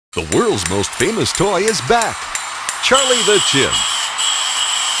The world's most famous toy is back. Charley the Chimp.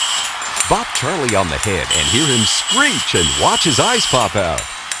 Bop Charley on the head and hear him screech and watch his eyes pop out.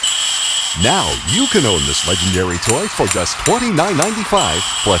 Now you can own this legendary toy for just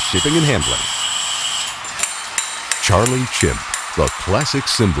 $29.95 plus shipping and handling. Charley Chimp, the classic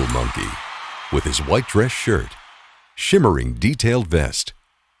cymbal monkey, with his white dress shirt, shimmering detailed vest,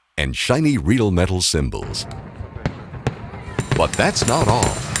 and shiny real metal cymbals. But that's not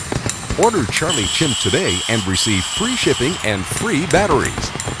all. Order Charley Chimp today and receive free shipping and free batteries.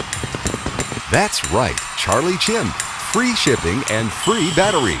 That's right, Charley Chimp. Free shipping and free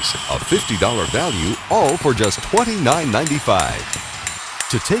batteries. A $50 value, all for just $29.95.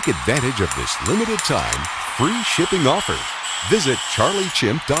 To take advantage of this limited time, free shipping offer, visit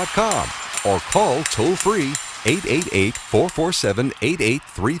charleychimp.com or call toll-free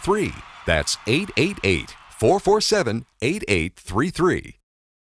 888-447-8833. That's 888-447-8833.